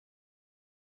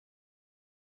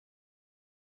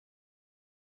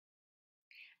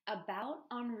About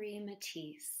Henri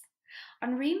Matisse.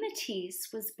 Henri Matisse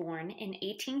was born in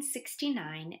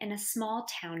 1869 in a small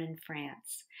town in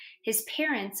France. His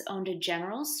parents owned a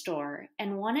general store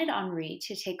and wanted Henri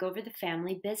to take over the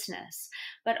family business,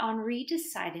 but Henri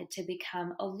decided to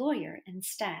become a lawyer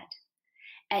instead.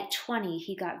 At 20,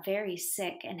 he got very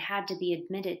sick and had to be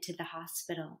admitted to the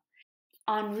hospital.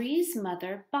 Henri's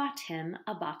mother bought him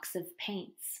a box of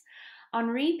paints.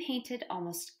 Henri painted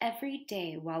almost every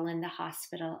day while in the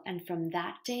hospital, and from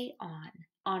that day on,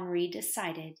 Henri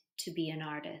decided to be an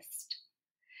artist.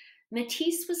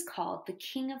 Matisse was called the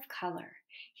king of color.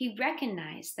 He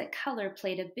recognized that color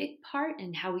played a big part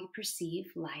in how we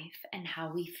perceive life and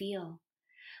how we feel.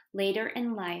 Later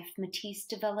in life, Matisse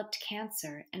developed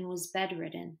cancer and was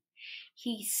bedridden.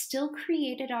 He still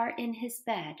created art in his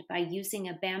bed by using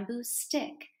a bamboo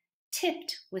stick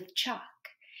tipped with chalk.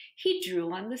 He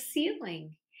drew on the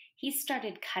ceiling. He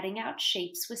started cutting out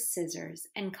shapes with scissors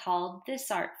and called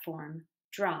this art form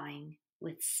drawing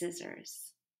with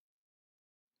scissors.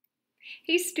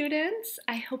 Hey students,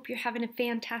 I hope you're having a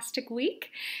fantastic week.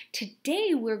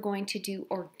 Today we're going to do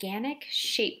organic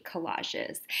shape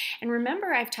collages. And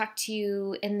remember, I've talked to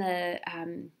you in the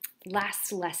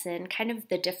last lesson kind of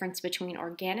the difference between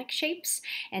organic shapes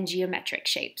and geometric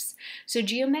shapes. So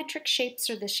geometric shapes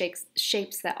are the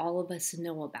shapes that all of us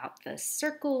know about, the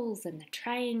circles and the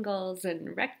triangles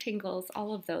and rectangles,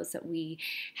 all of those that we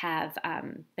have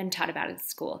been taught about in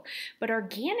school. But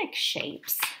organic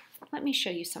shapes, let me show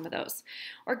you some of those.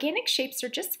 Organic shapes are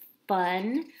just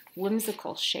fun,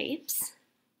 whimsical shapes.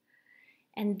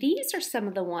 And these are some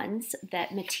of the ones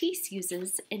that Matisse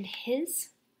uses in his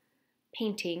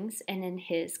paintings and in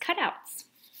his cutouts.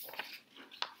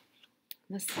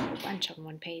 This is a bunch on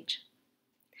one page.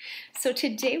 So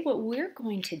today what we're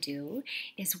going to do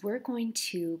is we're going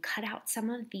to cut out some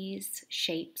of these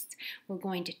shapes. We're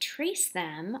going to trace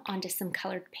them onto some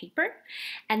colored paper,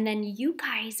 and then you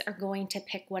guys are going to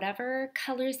pick whatever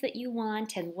colors that you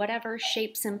want and whatever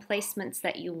shapes and placements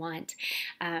that you want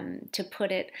to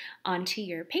put it onto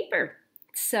your paper.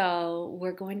 So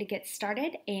we're going to get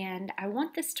started, and I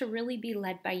want this to really be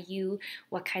led by you,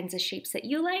 what kinds of shapes that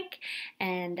you like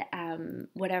and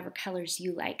whatever colors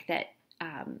you like that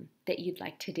you'd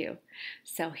like to do.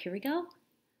 So here we go.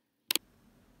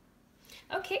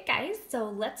 Okay guys, so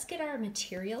let's get our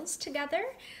materials together.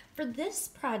 For this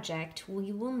project,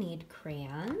 we will need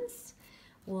crayons,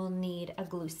 we'll need a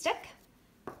glue stick,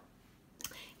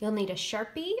 you'll need a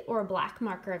Sharpie or a black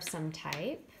marker of some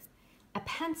type, a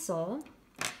pencil,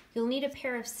 you'll need a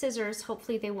pair of scissors.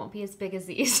 Hopefully they won't be as big as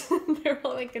these. They're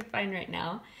all I could find right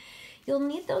now. You'll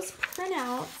need those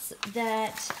printouts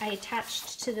that I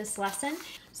attached to this lesson.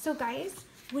 So guys,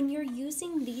 when you're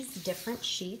using these different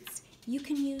sheets, you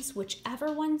can use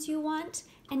whichever ones you want,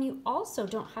 and you also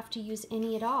don't have to use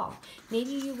any at all. Maybe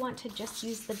you want to just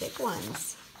use the big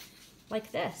ones,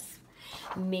 like this.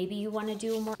 Maybe you want to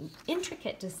do a more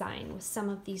intricate design with some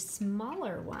of these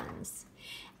smaller ones.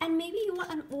 And maybe you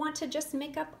want to just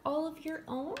make up all of your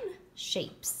own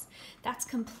shapes. That's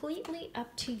completely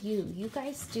up to you. You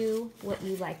guys do what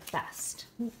you like best.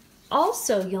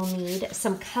 Also, you'll need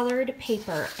some colored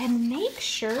paper, and make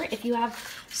sure if you have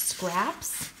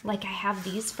scraps, like I have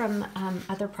these from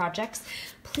other projects,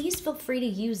 please feel free to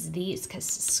use these,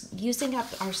 because using up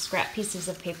our scrap pieces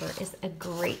of paper is a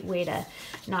great way to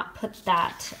not put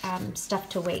that stuff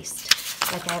to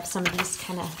waste. Like I have some of these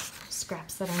kind of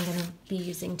scraps that I'm going to be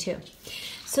using too.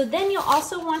 So then you'll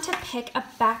also want to pick a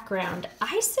background.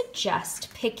 I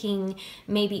suggest picking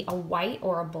maybe a white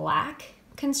or a black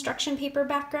construction paper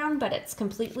background, but it's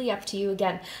completely up to you.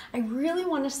 Again, I really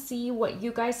want to see what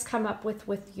you guys come up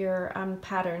with your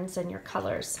patterns and your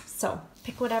colors. So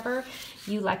pick whatever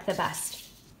you like the best.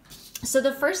 So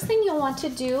the first thing you'll want to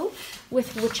do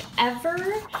with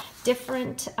whichever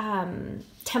different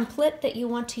template that you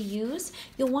want to use,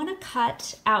 you'll want to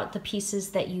cut out the pieces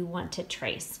that you want to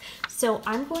trace. So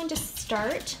I'm going to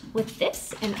start with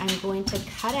this, and I'm going to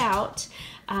cut out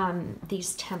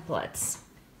these templates.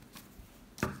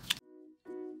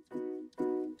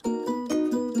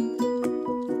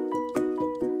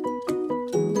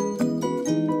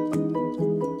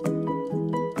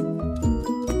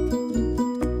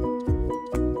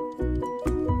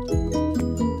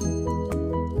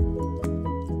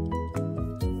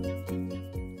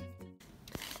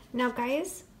 Now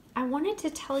guys, I wanted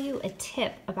to tell you a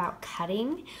tip about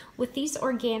cutting. With these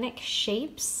organic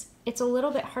shapes, it's a little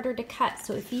bit harder to cut.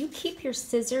 So if you keep your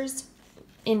scissors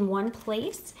in one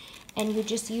place and you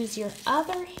just use your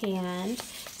other hand,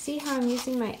 see how I'm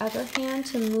using my other hand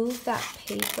to move that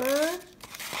paper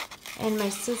and my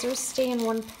scissors stay in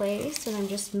one place and I'm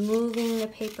just moving the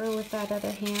paper with that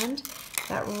other hand,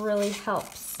 that really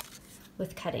helps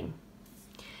with cutting.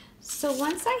 So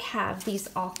once I have these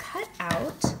all cut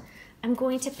out, I'm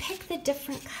going to pick the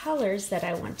different colors that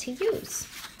I want to use.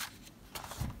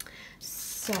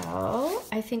 So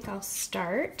I think I'll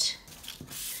start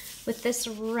with this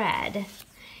red,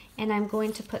 and I'm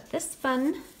going to put this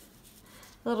fun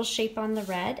little shape on the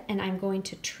red, and I'm going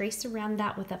to trace around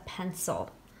that with a pencil.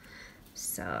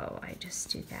 So I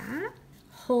just do that.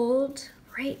 Hold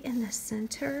right in the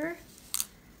center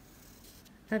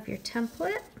of your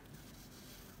template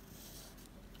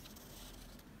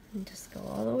and just go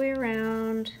all the way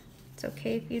around. It's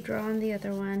okay if you draw on the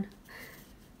other one.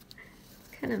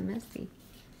 Kind of messy.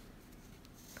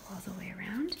 Go all the way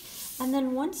around. And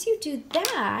then once you do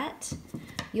that,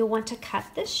 you'll want to cut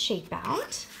this shape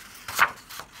out.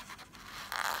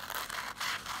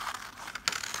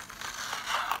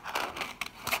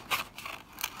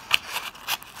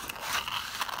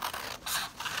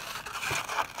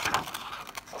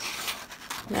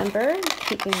 Remember,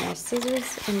 keeping my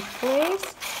scissors in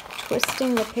place,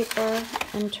 twisting the paper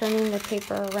and turning the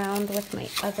paper around with my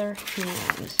other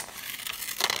hand.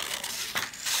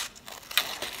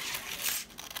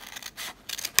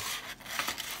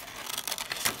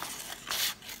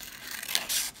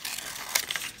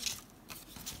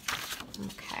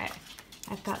 Okay,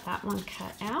 I've got that one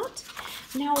cut out.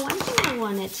 Now, one thing I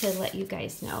wanted to let you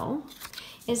guys know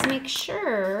is make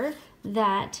sure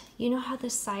that, you know how the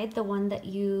side, the one that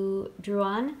you drew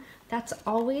on, that's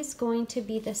always going to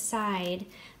be the side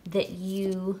that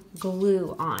you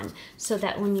glue on, so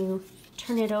that when you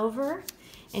turn it over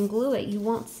and glue it, you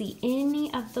won't see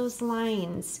any of those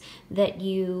lines that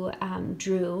you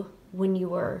drew when you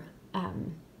were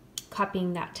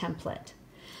copying that template.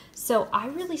 So I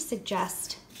really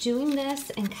suggest doing this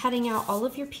and cutting out all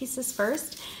of your pieces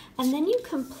first, and then you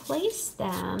can place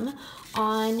them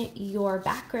on your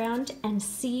background and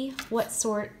see what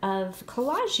sort of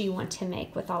collage you want to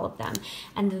make with all of them.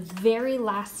 And the very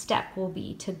last step will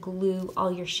be to glue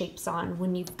all your shapes on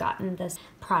when you've gotten this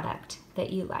product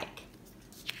that you like.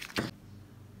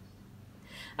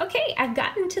 Okay, I've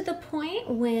gotten to the point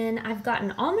when I've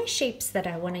gotten all my shapes that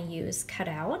I want to use cut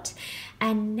out,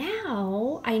 and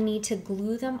now I need to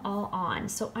glue them all on.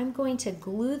 So I'm going to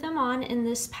glue them on in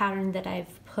this pattern that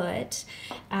I've put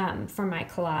for my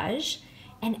collage,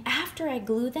 and after I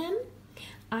glue them,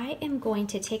 I am going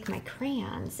to take my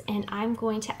crayons and I'm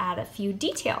going to add a few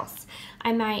details.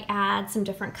 I might add some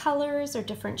different colors or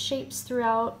different shapes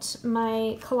throughout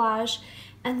my collage.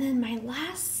 And then my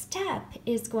last step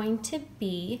is going to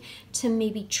be to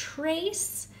maybe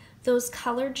trace those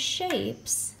colored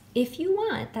shapes if you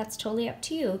want. That's totally up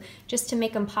to you, just to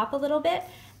make them pop a little bit,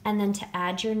 and then to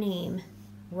add your name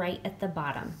right at the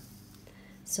bottom.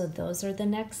 So those are the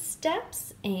next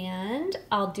steps, and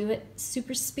I'll do it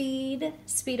super speed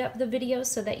up the video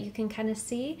so that you can kind of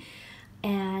see.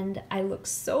 And I look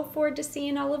so forward to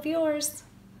seeing all of yours.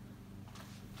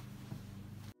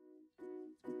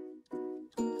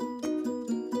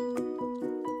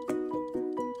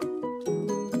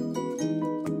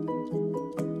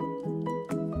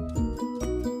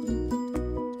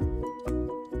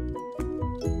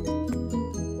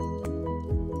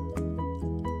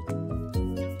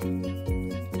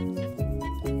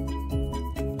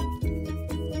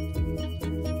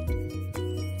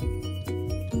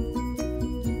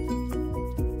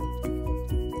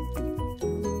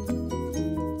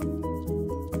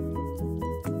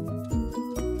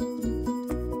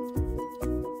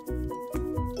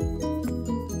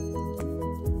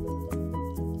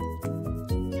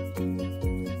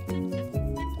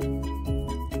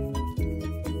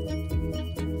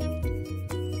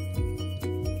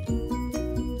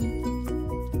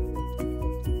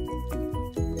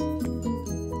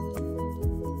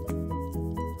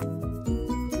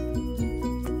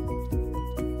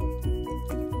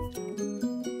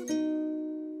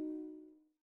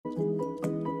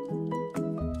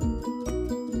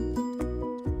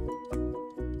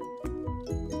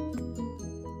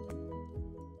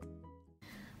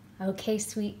 Okay,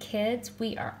 sweet kids,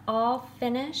 we are all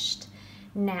finished.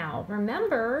 Now,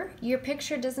 remember, your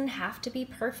picture doesn't have to be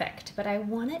perfect, but I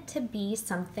want it to be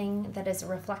something that is a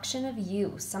reflection of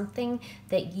you, something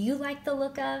that you like the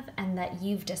look of and that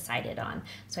you've decided on.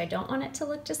 So I don't want it to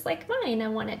look just like mine. I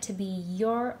want it to be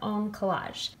your own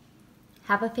collage.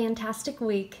 Have a fantastic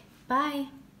week. Bye.